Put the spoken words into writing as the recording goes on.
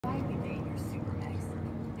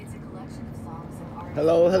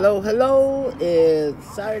Hello, hello, hello.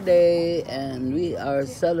 It's Saturday and we are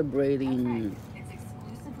celebrating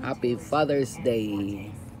Happy Father's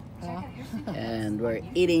Day. And we're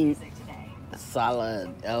eating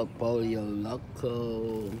salad, El Pollo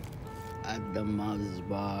Locco at the Mavs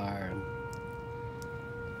bar.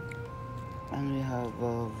 And we have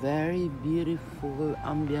a very beautiful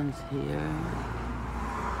ambience here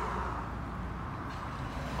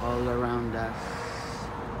all around us,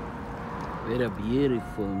 with a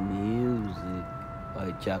beautiful music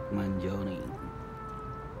by Jack Mangione.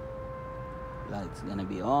 Light's gonna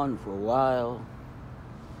be on for a while.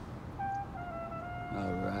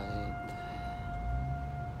 Alright.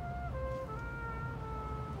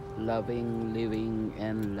 Loving, living,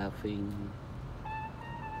 and laughing.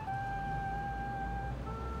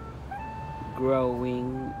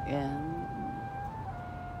 Growing and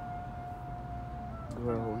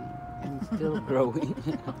still growing.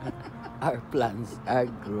 Our plants are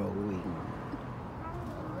growing.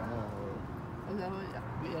 Wow.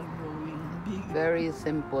 We are growing big. Very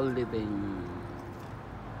simple living.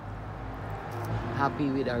 Happy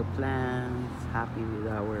with our plants, happy with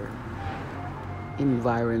our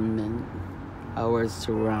environment, our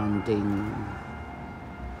surrounding.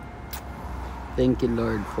 Thank you,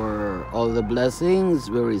 Lord, for all the blessings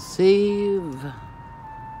we receive.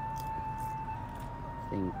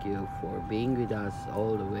 Thank you for being with us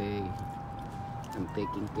all the way and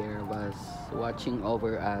taking care of us, watching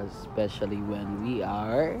over us, especially when we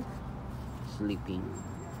are sleeping.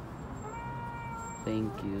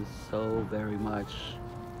 Thank you so very much.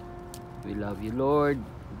 We love you, Lord.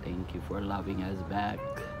 Thank you for loving us back.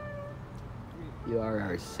 You are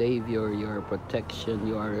our Savior, you are our protection,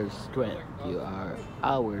 you are our strength, you are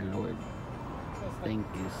our Lord. Thank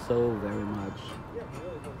you so very much.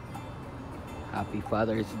 Happy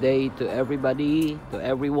Father's Day to everybody, to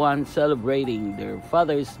everyone celebrating their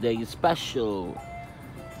Father's Day special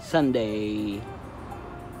Sunday.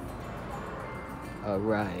 All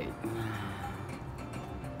right.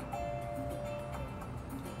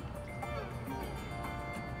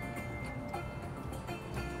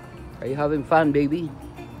 Are you having fun, baby?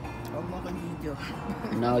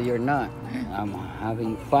 No, you're not. I'm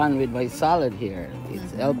having fun with my salad here.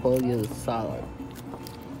 It's El Pollo salad.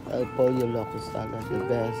 El Pollo Locco salad, the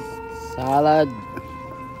best salad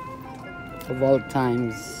of all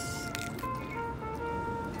times.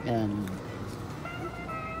 And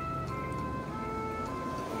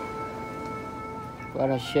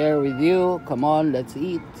wanna share with you. Come on, let's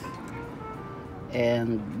eat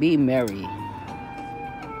and be merry.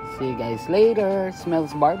 See you guys later.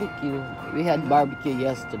 Smells barbecue. We had barbecue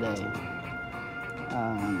yesterday.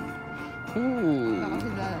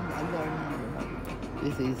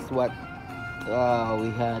 This is what we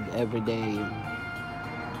had every day.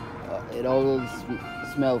 It always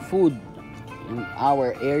smell food in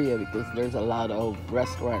our area because there's a lot of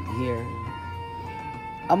restaurant here.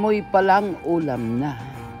 Amoy pa lang ulam na.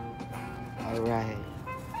 Alright.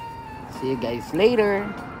 See you guys later.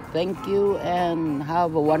 Thank you and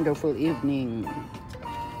have a wonderful evening.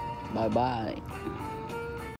 Bye-bye.